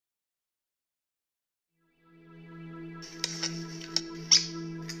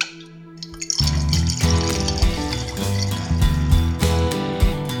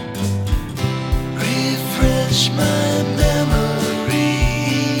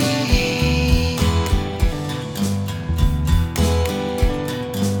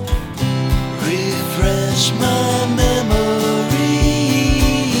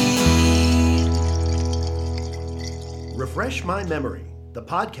Memory, the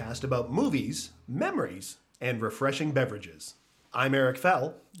podcast about movies, memories, and refreshing beverages. I'm Eric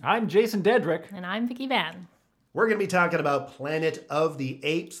Fell. I'm Jason Dedrick. And I'm Vicky Van. We're going to be talking about Planet of the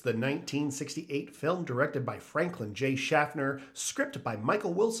Apes, the 1968 film directed by Franklin J. Schaffner, script by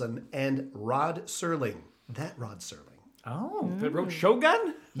Michael Wilson and Rod Serling. That Rod Serling. Oh, that wrote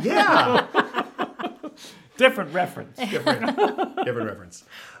Shogun? Yeah! Different reference. Different reference.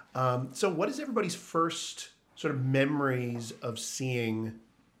 So what is everybody's first sort of memories of seeing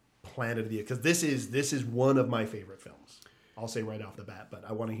Planet of the Apes? Because this is one of my favorite films. I'll say right off the bat, but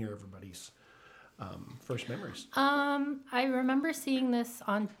I want to hear everybody's first memories. I remember seeing this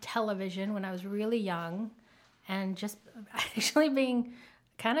on television when I was really young and just actually being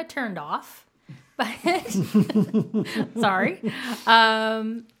kind of turned off by it. Sorry.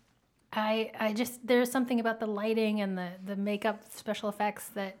 I just, there's something about the lighting and the makeup special effects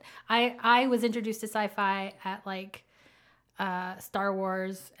that I was introduced to sci-fi at like Star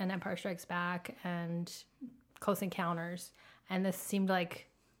Wars and Empire Strikes Back and Close Encounters. And this seemed like,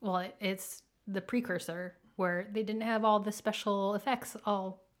 well, it's the precursor where they didn't have all the special effects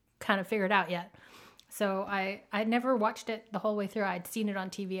all kind of figured out yet. So I'd never watched it the whole way through. I'd seen it on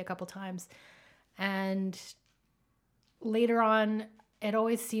TV a couple times. And later on, it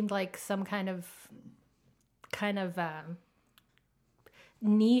always seemed like some kind of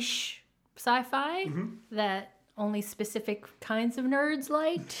niche sci-fi that only specific kinds of nerds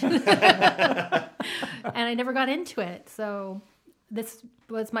liked. And I never got into it. So this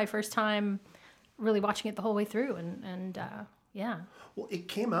was my first time really watching it the whole way through. And yeah. Well, it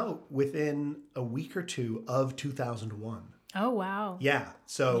came out within a week or two of 2001. Oh, wow. Yeah.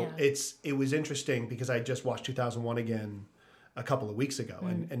 So it was interesting because I just watched 2001 again a couple of weeks ago,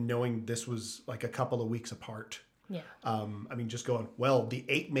 and knowing this was like a couple of weeks apart. Yeah. I mean, just going, well, the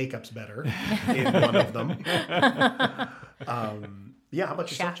ape makeup's better in one of them. Yeah. How about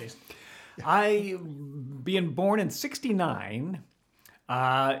yourself, Jason? I, being born in 1969,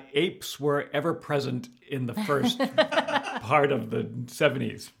 apes were ever present in the first part of the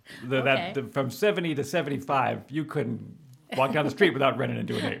 70s. From 70 to 75, you couldn't walk down the street without running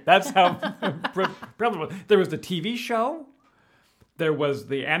into an ape. That's how prevalent. There was the TV show. There was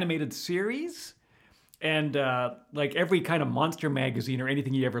the animated series, and like every kind of monster magazine or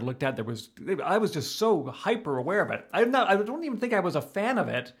anything you ever looked at, I was just so hyper aware of it. I don't even think I was a fan of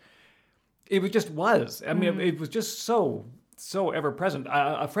it. It was. I mean, it was just so ever present.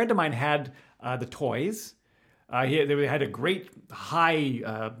 A friend of mine had the toys. They had a great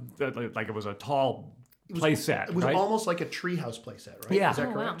high, like it was a tall play set. It was right? almost like a treehouse play set, right? Yeah. Is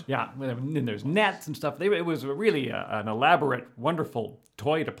that correct? Wow. Yeah. And there's nets and stuff. It was really an elaborate, wonderful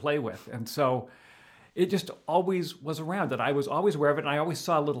toy to play with. And so it just always was around, that I was always aware of it, and I always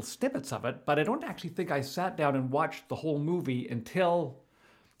saw little snippets of it, but I don't actually think I sat down and watched the whole movie until,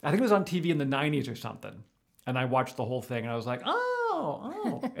 I think it was on TV in the 90s or something. And I watched the whole thing, and I was like,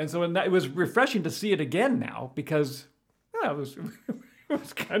 oh. And so it was refreshing to see it again now, because it was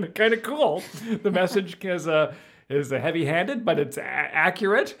kind of cool. The message is heavy-handed, but it's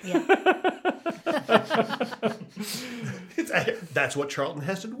accurate. Yeah. That's what Charlton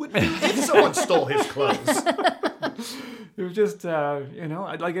Heston would do if someone stole his clothes. It was just,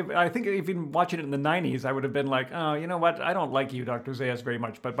 I think even watching it in the 90s, I would have been like, oh, you know what? I don't like you, Dr. Zayas, very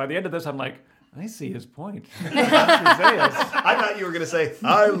much. But by the end of this, I'm like, I see his point. Dr. Zayas. I thought you were going to say,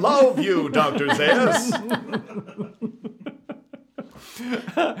 I love you, Dr. Zayas.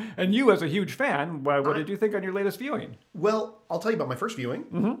 And you, as a huge fan, what did you think on your latest viewing? Well, I'll tell you about my first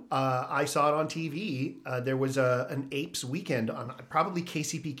viewing. I saw it on TV. There was an Apes weekend on probably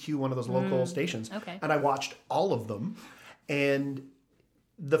KCPQ, one of those local stations. Okay. And I watched all of them. And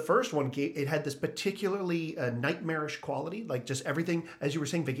the first one, it had this particularly nightmarish quality. Like just everything, as you were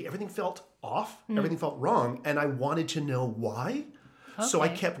saying, Vicky, everything felt off. Everything felt wrong. And I wanted to know why. Okay. So I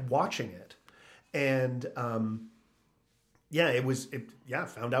kept watching it. And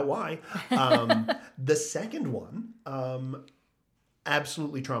found out why. The second one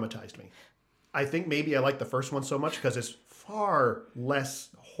absolutely traumatized me. I think maybe I like the first one so much because it's far less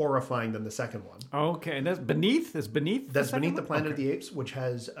horrifying than the second one. Okay, and that's Beneath? That's Beneath the Planet of the Apes, which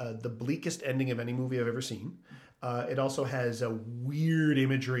has the bleakest ending of any movie I've ever seen. It also has a weird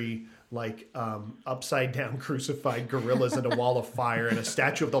imagery like upside down crucified gorillas and a wall of fire and a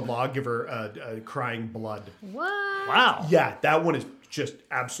statue of the lawgiver crying blood. What? Wow. Yeah, that one is just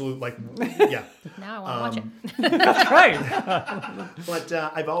absolute, like, yeah. Now I want to watch it. That's right. But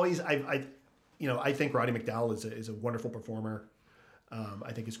I think Roddy McDowall is a wonderful performer.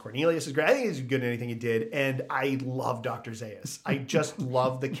 I think his Cornelius is great. I think he's good in anything he did. And I love Dr. Zaius. I just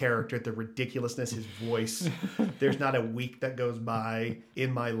love the character, the ridiculousness, his voice. There's not a week that goes by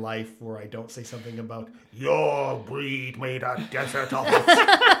in my life where I don't say something about, your breed made a desert of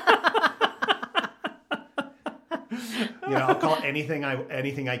it. You know, I'll call anything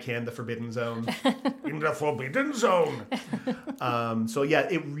I can the Forbidden Zone. In the Forbidden Zone. So yeah,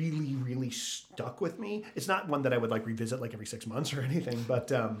 it really, really stuck with me. It's not one that I would like revisit like every 6 months or anything,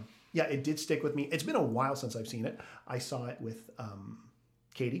 but yeah, it did stick with me. It's been a while since I've seen it. I saw it with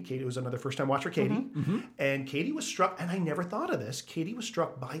Katie. Katie was another first time watch for Katie. Mm-hmm. And Katie was struck, and I never thought of this, Katie was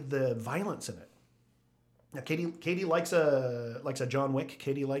struck by the violence in it. Now Katie likes a John Wick.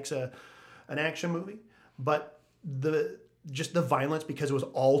 Katie likes an action movie, but the violence, because it was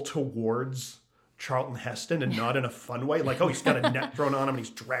all towards Charlton Heston and not in a fun way. Like, oh, he's got a net thrown on him and he's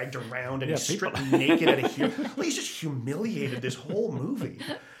dragged around and he's stripped naked at a hero. Like, he's just humiliated this whole movie.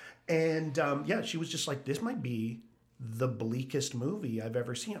 And yeah, she was just like, this might be the bleakest movie I've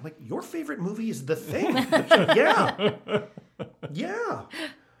ever seen. I'm like, your favorite movie is The Thing. Yeah. Yeah.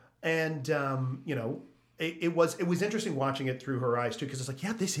 And, you know, it was interesting watching it through her eyes too, because it's like,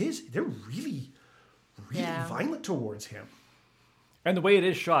 yeah, they're really violent towards him. And the way it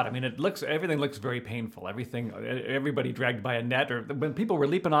is shot, I mean, everything looks very painful. Everybody dragged by a net, or when people were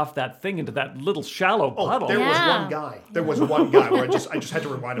leaping off that thing into that little shallow puddle. There was one guy. There was one guy where I just had to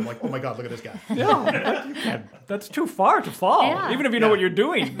remind him, like, oh my God, look at this guy. Yeah, that's too far to fall. Yeah. Even if you know what you're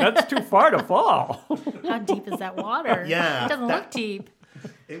doing, that's too far to fall. How deep is that water? Yeah. It doesn't look deep.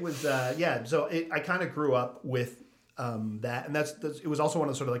 It was, so I kind of grew up with that. And it was also one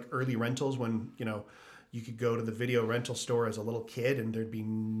of the sort of like early rentals when, you know, you could go to the video rental store as a little kid and there'd be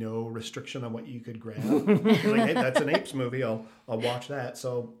no restriction on what you could grab. Like, hey, that's an Apes movie. I'll watch that.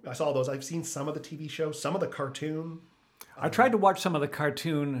 So I saw those. I've seen some of the TV show, some of the cartoon. I tried to watch some of the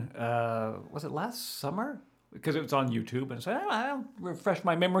cartoon, was it last summer? Because it was on YouTube. And I said, I'll refresh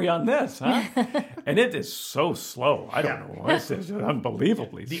my memory on this, huh? And it is so slow. I don't know. It's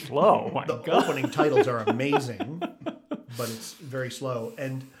unbelievably slow. My God. The opening titles are amazing, but it's very slow.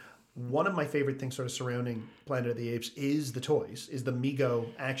 And one of my favorite things sort of surrounding Planet of the Apes is the toys, is the Mego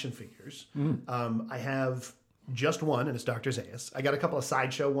action figures. I have just one, and it's Dr. Zaius. I got a couple of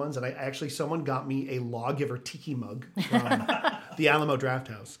sideshow ones, and someone got me a Lawgiver tiki mug from the Alamo Draft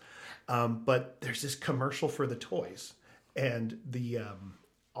House. But there's this commercial for the toys, and the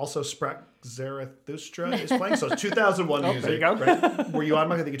also Sprach Zarathustra is playing. So it's 2001 music. There you go. Right? Were you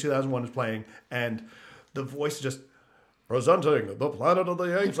on? I think 2001 is playing, and the voice is just presenting the Planet of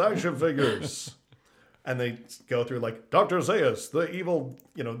the Apes action figures. And they go through like Dr. Zaius, the evil,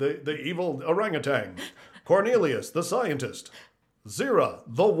 the evil orangutan. Cornelius, the scientist. Zira,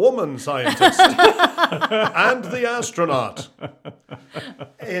 the woman scientist. And the astronaut.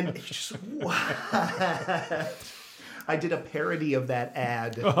 And it's just, what? I did a parody of that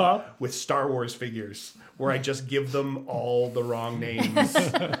ad with Star Wars figures, where I just give them all the wrong names.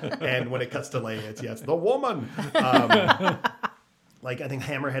 And when it cuts to Leia, it's the woman. Like, I think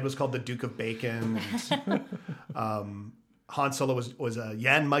Hammerhead was called the Duke of Bacon. And, Han Solo was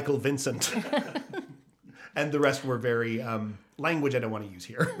Jan Michael Vincent. And the rest were very language I don't want to use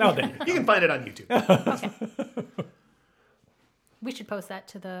here. No, then you can find it on YouTube. Okay. We should post that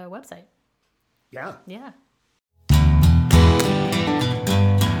to the website. Yeah. Yeah.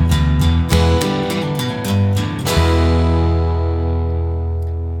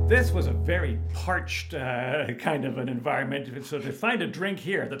 This was a very parched kind of an environment. So to find a drink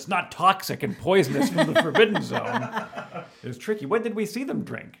here that's not toxic and poisonous from the Forbidden Zone is tricky. What did we see them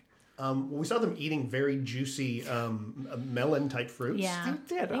drink? We saw them eating very juicy melon-type fruits. Yeah.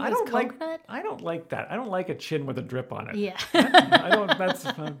 They did. I don't like that. I don't like that. I don't like a chin with a drip on it. Yeah. I don't. That's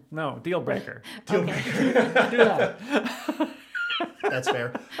no deal breaker. Deal Okay. breaker. Do that. That's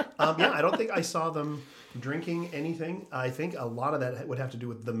fair. Yeah, I don't think I saw them drinking anything. I think a lot of that would have to do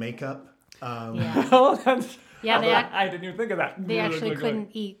with the makeup. Yeah. Oh, that's. Yeah, I didn't even think of that. They actually couldn't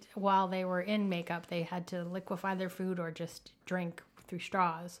eat while they were in makeup. They had to liquefy their food or just drink through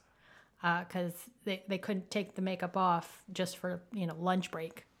straws. Because they couldn't take the makeup off just for, lunch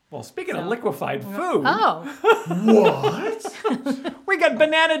break. Well, speaking of liquefied food, What? we got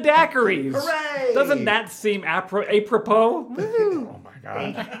banana daiquiris. Hooray! Doesn't that seem apropos? Oh my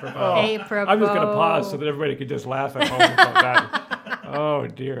God. Apropos. I'm just going to pause so that everybody could just laugh at home about that. Oh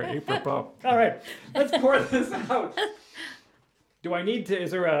dear, apropos. All right, let's pour this out. Do I need to, is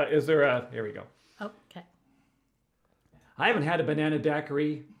there a, here we go. Okay. I haven't had a banana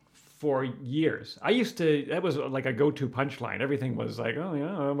daiquiri for years. That was like a go-to punchline. Everything was like, oh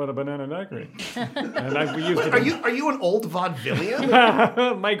yeah, how about a banana daiquiri? And we used it. Are you an old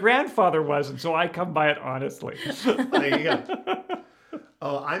vaudevillian? My grandfather was, and so I come by it honestly. There you go.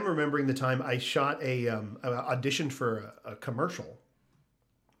 Oh, I'm remembering the time I shot I auditioned for a commercial,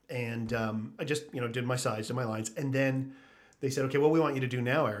 and I just did my sides, did my lines, and then they said, okay, what we want you to do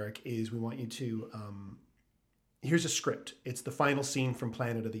now, Eric, is we want you to here's a script. It's the final scene from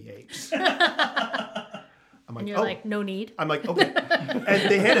Planet of the Apes. I'm like, and you're like, no need. I'm like, okay. And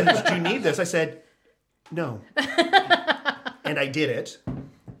they handed it, do you need this? I said, no. And I did it.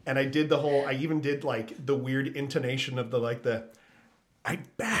 And I did I even did like the weird intonation of I'm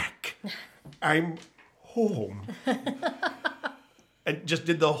back. I'm home. And just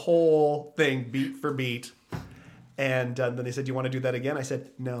did the whole thing beat for beat. And then they said, do you want to do that again? I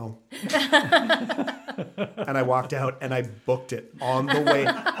said, no. And I walked out and I booked it on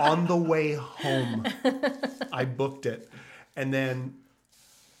the way home. I booked it. And then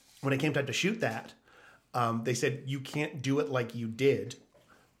when it came time to shoot that, they said, you can't do it like you did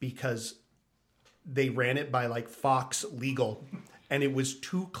because they ran it by like Fox Legal and it was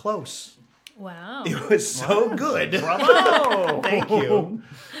too close. Wow. It was so good. Bravo! Thank you.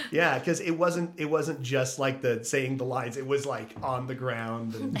 Yeah, because it wasn't just like the saying the lines. It was like on the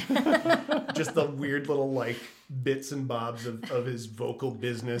ground and just the weird little like bits and bobs of his vocal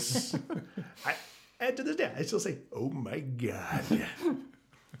business. And to this day, I still say, "Oh my God."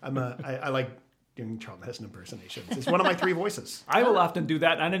 I like doing Charlton Heston impersonations. It's one of my 3 voices. I will often do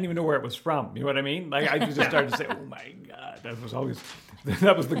that. And I didn't even know where it was from. You know what I mean? Like I just started to say, "Oh my God."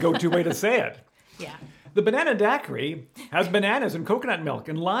 That was the go-to way to say it. Yeah. The banana daiquiri has bananas and coconut milk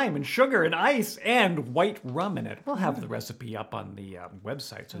and lime and sugar and ice and white rum in it. We'll have the recipe up on the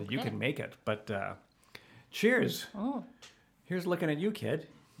website so that you can make it. But cheers. Oh. Here's looking at you, kid.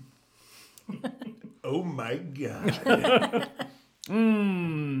 Oh my God.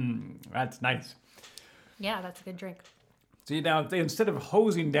 That's nice. Yeah, that's a good drink. See, now, if they, instead of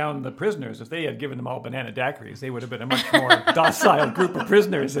hosing down the prisoners, if they had given them all banana daiquiris, they would have been a much more docile group of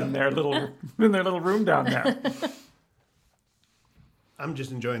prisoners in their little room down there. I'm just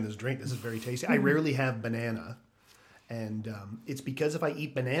enjoying this drink. This is very tasty. I rarely have banana. And it's because if I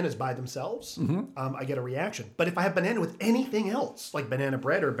eat bananas by themselves, I get a reaction. But if I have banana with anything else, like banana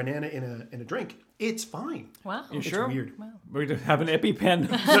bread or banana in a drink, it's fine. Wow. You It's sure? weird. Wow. We just have an EpiPen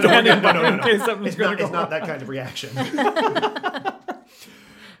No. in case something's going to go It's not that kind of reaction.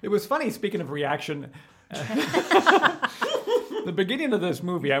 It was funny, speaking of reaction, the beginning of this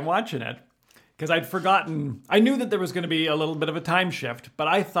movie, I'm watching it, because I'd forgotten, I knew that there was going to be a little bit of a time shift, but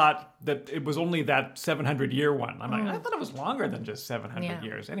I thought that it was only that 700-year one. I'm like, I thought it was longer than just 700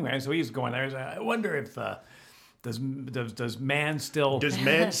 years. Anyway, so he's going there. He's like, I wonder if, does man still... Does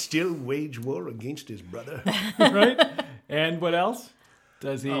man still wage war against his brother? Right? And what else?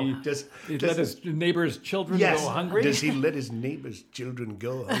 Does he does let his neighbor's children go hungry? Does he let his neighbor's children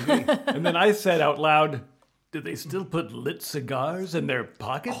go hungry? And then I said out loud, do they still put lit cigars in their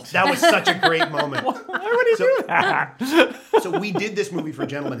pockets? That was such a great moment. Why would he do that? So we did this movie for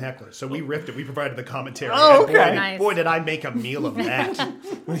Gentleman Hecklers. So we riffed it. We provided the commentary. Oh, And okay. Nice. Boy, did I make a meal of that.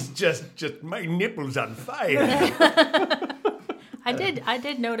 It was just my nipples on fire. I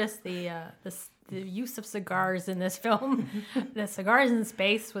did notice the use of cigars in this film. The cigars in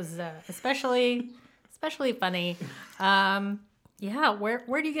space was especially funny. Yeah,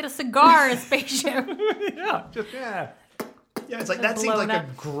 where do you get a cigar in a spaceship? Yeah. Yeah, it's like that seems Blown like up.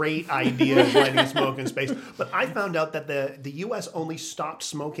 a great idea, lighting smoke in space. But I found out that the U.S. only stopped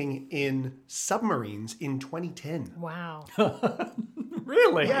smoking in submarines in 2010. Wow.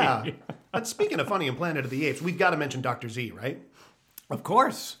 Really? Yeah. But speaking of funny in Planet of the Apes, we've got to mention Dr. Z, right? Of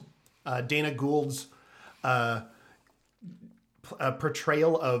course. Dana Gould's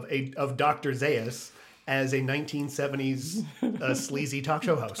portrayal of Dr. Zaius as a 1970s sleazy talk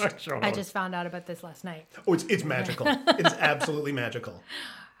show host. I just found out about this last night. Oh, it's magical. It's absolutely magical.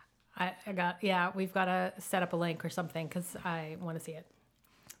 We've got to set up a link or something because I want to see it.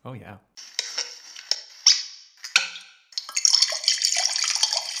 Oh, yeah.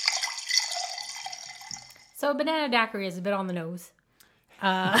 So banana daiquiri is a bit on the nose.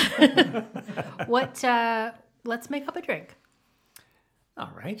 Let's make up a drink.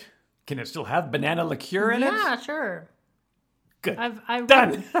 All right. Can it still have banana liqueur in it? Yeah, sure. Good. I've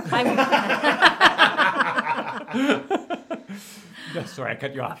Done. I, Sorry, I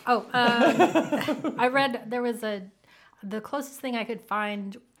cut you off. I read there was the closest thing I could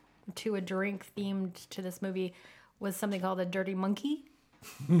find to a drink themed to this movie was something called a dirty monkey.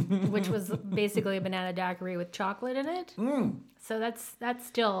 which was basically a banana daiquiri with chocolate in it. So that's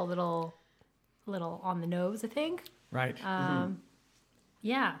still a little on the nose, I think. Right.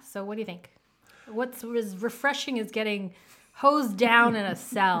 Yeah. So what do you think? What's as refreshing as getting hosed down in a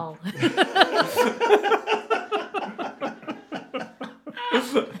cell?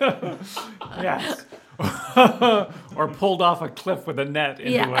 Yes. Or pulled off a cliff with a net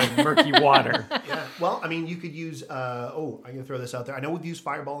into murky water. Yeah. Well, I mean, you could use. I'm going to throw this out there. I know we've used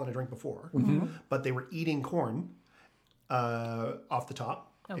Fireball in a drink before, but they were eating corn off the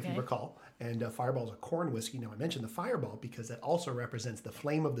top, if you recall. And Fireball is a corn whiskey. Now, I mentioned the Fireball because that also represents the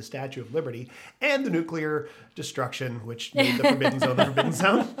flame of the Statue of Liberty and the nuclear destruction, which made the Forbidden Zone the Forbidden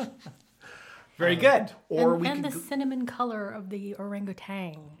Zone. Very good. Or and the cinnamon color of the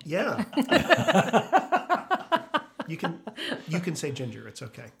orangutan. Yeah. You can say ginger. It's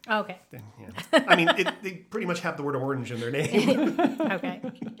okay. Okay. Yeah. I mean, they pretty much have the word orange in their name. Okay.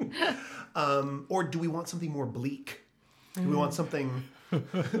 Or do we want something more bleak? Do we want something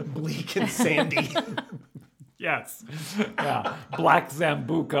bleak and sandy? Yes. Yeah. Black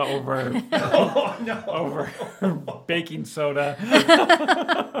Zambuca over over baking soda.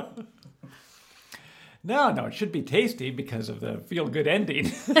 No, it should be tasty because of the feel-good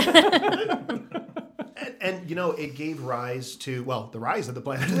ending. And it gave rise to, the rise of the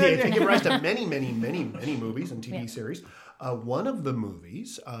Planet of the Apes. It gave rise to many, many, many, many movies and TV series. One of the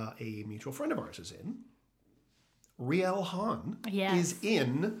movies, a mutual friend of ours is in, Riel Hahn, is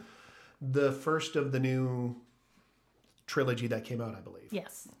in the first of the new trilogy that came out, I believe.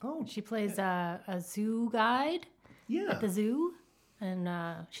 Yes. Oh. She plays a zoo guide at the zoo, and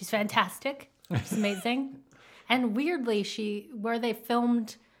she's fantastic. She's amazing. And weirdly, where they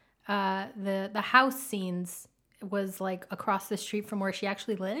filmed the house scenes was like across the street from where she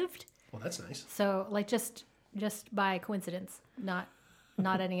actually lived. Well, that's nice. So like just by coincidence, not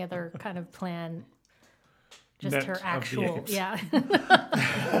any other kind of plan. Just Net her actual,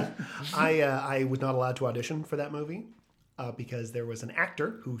 I was not allowed to audition for that movie because there was an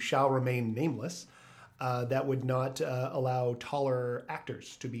actor who shall remain nameless that would not allow taller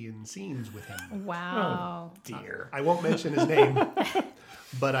actors to be in scenes with him. Wow. Oh, dear. I won't mention his name,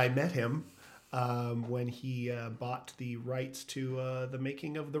 but I met him when he bought the rights to the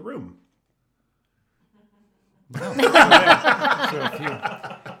making of The Room. So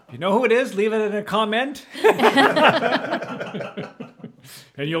if you know who it is, leave it in a comment.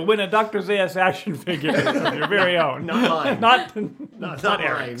 And you'll win a Dr. Zayas action figure of your very own. Not mine. not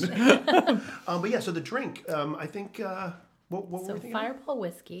Eric's. But yeah, so the drink, I think, what were we thinking? Fireball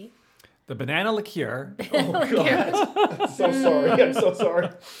whiskey. The banana liqueur. Oh, God. I'm so sorry.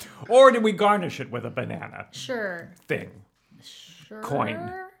 Or do we garnish it with a banana Sure.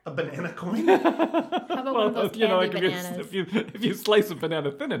 coin? A banana coin? How about one of those candy bananas? If you slice a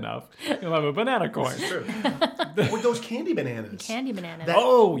banana thin enough, you'll have a banana coin. That's true. Or those candy bananas. Candy bananas.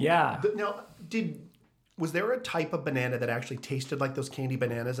 Now, was there a type of banana that actually tasted like those candy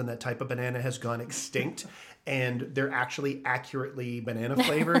bananas, and that type of banana has gone extinct, and they're actually accurately banana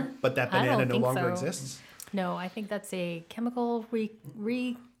flavored, but that banana no longer exists? No, I think that's a chemical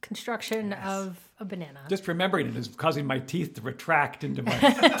reconstruction of a banana. Just remembering it is causing my teeth to retract into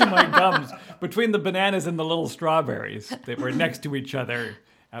my gums between the bananas and the little strawberries that were next to each other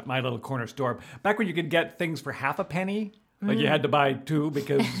at my little corner store. Back when you could get things for half a penny, like you had to buy two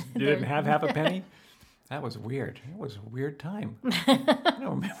because you didn't have half a penny. That was weird. It was a weird time. I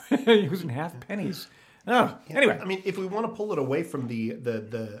don't remember using half pennies. Oh, anyway. I mean, if we want to pull it away from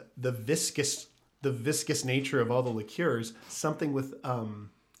the viscous nature of all the liqueurs, something with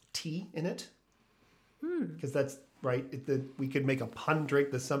tea in it, because that's right. We could make a pun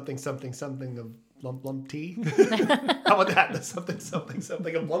drink, the something of lump tea. How about that? The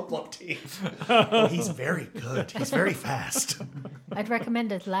something of lump tea. Oh, he's very good. He's very fast. I'd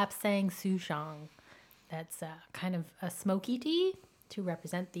recommend a lapsang souchong. That's kind of a smoky tea to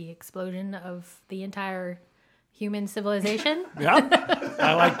represent the explosion of the entire human civilization. Yeah,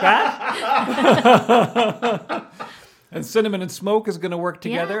 I like that. And cinnamon and smoke is going to work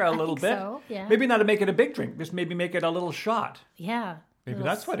together a little bit. So, yeah. Maybe not to make it a big drink, just maybe make it a little shot. Yeah. Maybe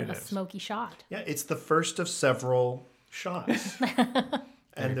that's what it is. A smoky shot. Yeah, it's the first of several shots.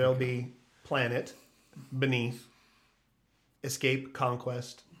 And there'll be Planet, Beneath, Escape,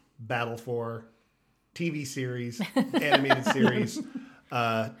 Conquest, Battle for, TV series, animated series,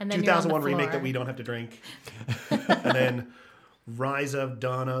 2001 remake that we don't have to drink, and then Rise of,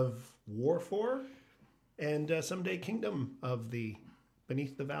 Dawn of, War for, and someday Kingdom of the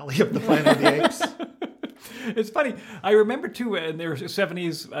Beneath the Valley of the Planet of the Apes. It's funny. I remember too in the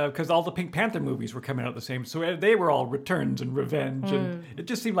 70s because all the Pink Panther movies were coming out the same, so they were all returns and revenge, and it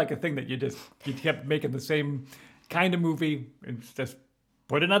just seemed like a thing that you kept making the same kind of movie and just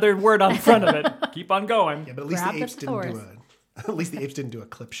put another word on front of it. Keep on going. Yeah, but at least the apes didn't do at least the apes didn't do a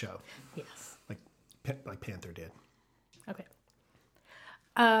clip show. Yes. Like Panther did. Okay.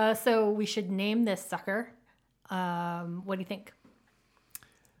 So we should name this sucker. What do you think?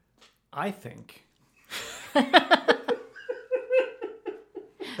 I think that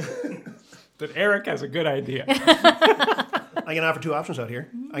Eric has a good idea. I'm going to offer two options out here.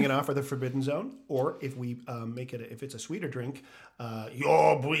 I'm going to offer the Forbidden Zone, or if we make it, if it's a sweeter drink,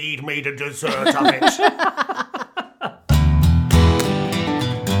 your breed made a dessert of it.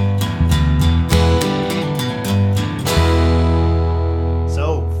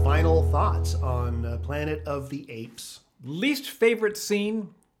 So, final thoughts on Planet of the Apes. Least favorite scene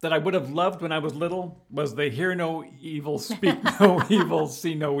that I would have loved when I was little was the hear no evil, speak no evil,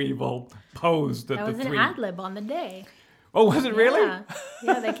 see no evil pose that That the was three... an ad-lib on the day. Oh, was it really?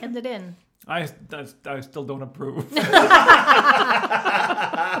 Yeah, they kept it in. I still don't approve. I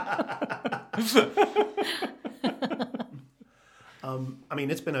mean,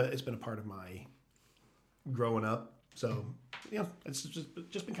 it's been a part of my growing up, so it's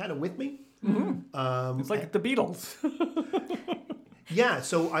just been kind of with me. Mm-hmm. It's like the Beatles. Yeah,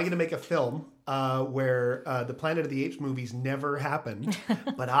 so I'm going to make a film where the Planet of the Apes movies never happened,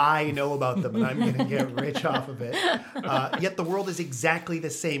 but I know about them and I'm going to get rich off of it. Yet the world is exactly the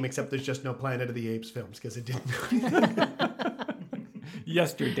same, except there's just no Planet of the Apes films because it didn't.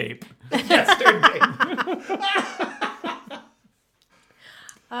 Yesterday.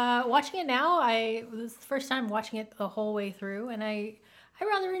 Watching it now, this is the first time watching it the whole way through, and I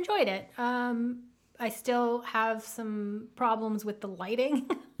rather enjoyed it. I still have some problems with the lighting.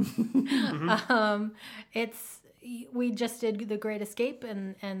 We just did The Great Escape,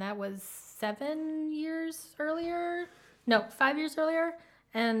 and that was 7 years earlier. No, 5 years earlier.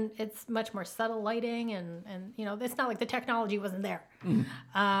 And it's much more subtle lighting, and it's not like the technology wasn't there.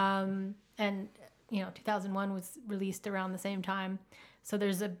 And 2001 was released around the same time, so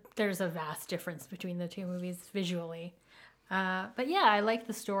there's a vast difference between the two movies visually. But yeah, I like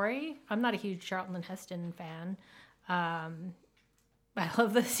the story. I'm not a huge Charlton Heston fan. I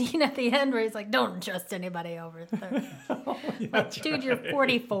love the scene at the end where he's like, "Don't trust anybody over there." Dude, you're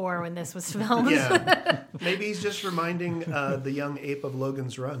 44 when this was filmed. Yeah, maybe he's just reminding the young ape of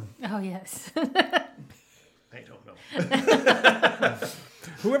Logan's Run. Oh yes. I don't know.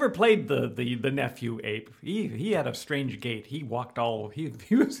 Whoever played the nephew ape, he had a strange gait. He walked he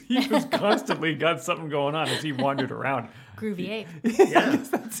was constantly got something going on as he wandered around. Groovy ape. Yeah, I guess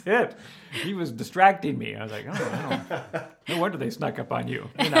that's it. He was distracting me. I was like, oh, no wonder they snuck up on you.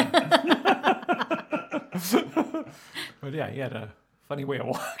 But yeah, he had a funny way of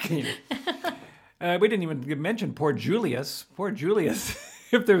walking. We didn't even mention poor Julius. Poor Julius.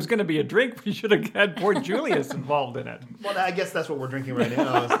 If there was going to be a drink, we should have had poor Julius involved in it. Well, I guess that's what we're drinking right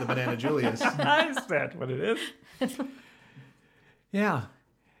now, is the Banana Julius. Is that what it is? Yeah.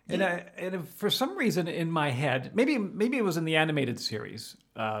 And for some reason in my head, maybe it was in the animated series,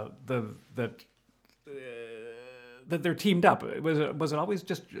 that they're teamed up. Was it always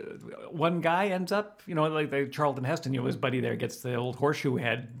just one guy ends up, like the Charlton Heston, his buddy there gets the old horseshoe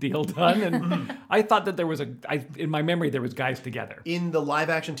head deal done, and I thought that there was in my memory there was guys together. In the live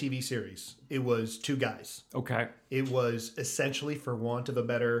action TV series, it was two guys. Okay. It was essentially, for want of a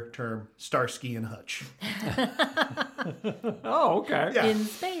better term, Starsky and Hutch. Oh, okay. Yeah. In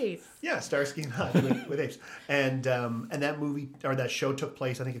space. Yeah, Starsky and Hutch with apes, and that movie or that show took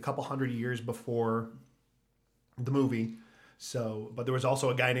place, I think, a couple hundred years before the movie. So, but there was also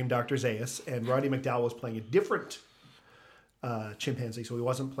a guy named Dr. Zaius, and Roddy McDowall was playing a different chimpanzee. So he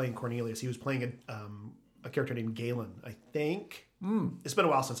wasn't playing Cornelius; he was playing a character named Galen, I think. It's been a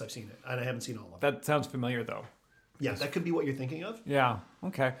while since I've seen it, and I haven't seen all of it. That sounds familiar, though. Yeah, that could be what you're thinking of. Yeah.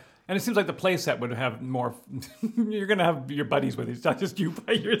 Okay. And it seems like the playset would have more. You're going to have your buddies with you. It's not just you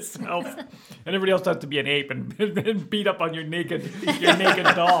by yourself. And everybody else has to be an ape and beat up on your naked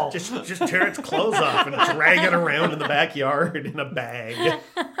doll. Just tear its clothes off and drag it around in the backyard in a bag.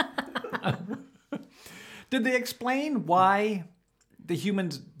 Did they explain why the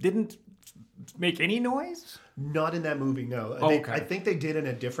humans didn't make any noise? Not in that movie, no. Okay. I think they did in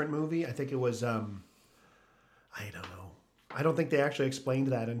a different movie. I think it was, I don't know. I don't think they actually explained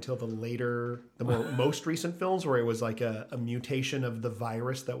that until most recent films, where it was like a mutation of the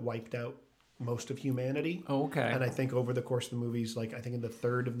virus that wiped out most of humanity. Oh, okay. And I think over the course of the movies, like I think in the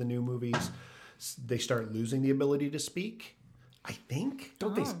third of the new movies, they start losing the ability to speak. I think.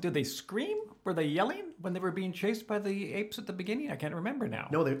 Did they scream? were they yelling when they were being chased by the apes at the beginning? I can't remember now.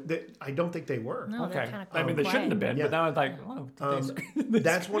 No, I don't think they were. No, they're Okay. kind of I mean, they shouldn't have been, Yeah. but now it's like, oh,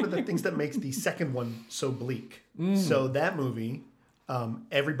 That's one of the things that makes the second one so bleak. So that movie,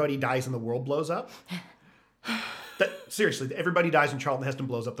 everybody dies and the world blows up. Seriously, everybody dies and Charlton Heston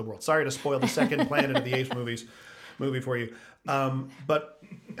blows up the world. Sorry to spoil the second Planet of the Apes movie for you. But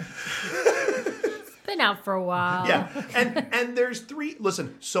It's been out for a while. yeah, and there's three.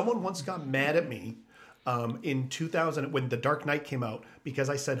 Listen, someone once got mad at me in 2000 when The Dark Knight came out because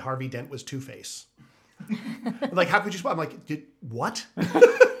I said Harvey Dent was Two-Face. Like, how could you spoil? I'm like, what?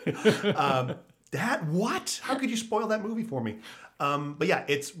 That what? How could you spoil that movie for me? But yeah,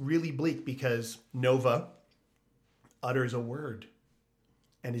 it's really bleak because Nova utters a word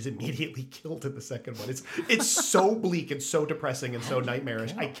and is immediately killed in the second one. It's so bleak and so depressing and so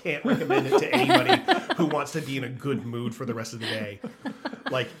nightmarish. I can't recommend it to anybody who wants to be in a good mood for the rest of the day.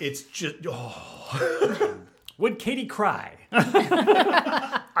 Like, it's just, Would Katie cry?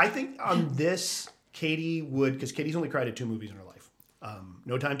 I think on this, Katie would, because Katie's only cried at 2 movies in her life.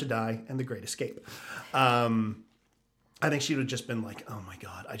 No Time to Die and The Great Escape. I think she would have just been like, oh my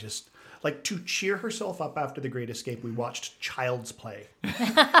God, like, to cheer herself up after The Great Escape, we watched Child's Play.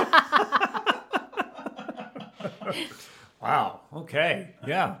 Wow. Okay.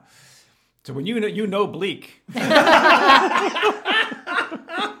 Yeah. So when you know bleak.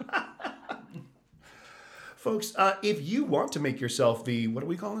 Folks, if you want to make yourself what do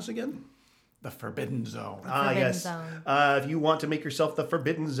we call this again? The Forbidden Zone. Forbidden Zone. If you want to make yourself the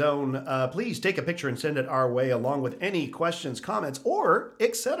Forbidden Zone, please take a picture and send it our way along with any questions, comments, or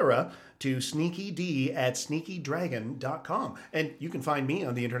etc. to sneakyD@sneakydragon.com. And you can find me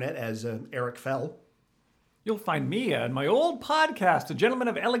on the internet as Eric Fell. You'll find me on my old podcast, The Gentleman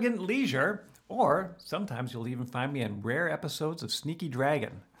of Elegant Leisure, or sometimes you'll even find me in rare episodes of Sneaky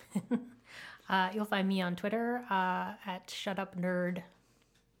Dragon. You'll find me on Twitter at ShutUpNerd.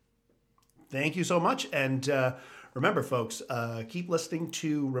 Thank you so much. And remember, folks, keep listening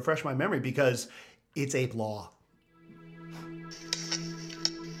to Refresh My Memory because it's Ape Law.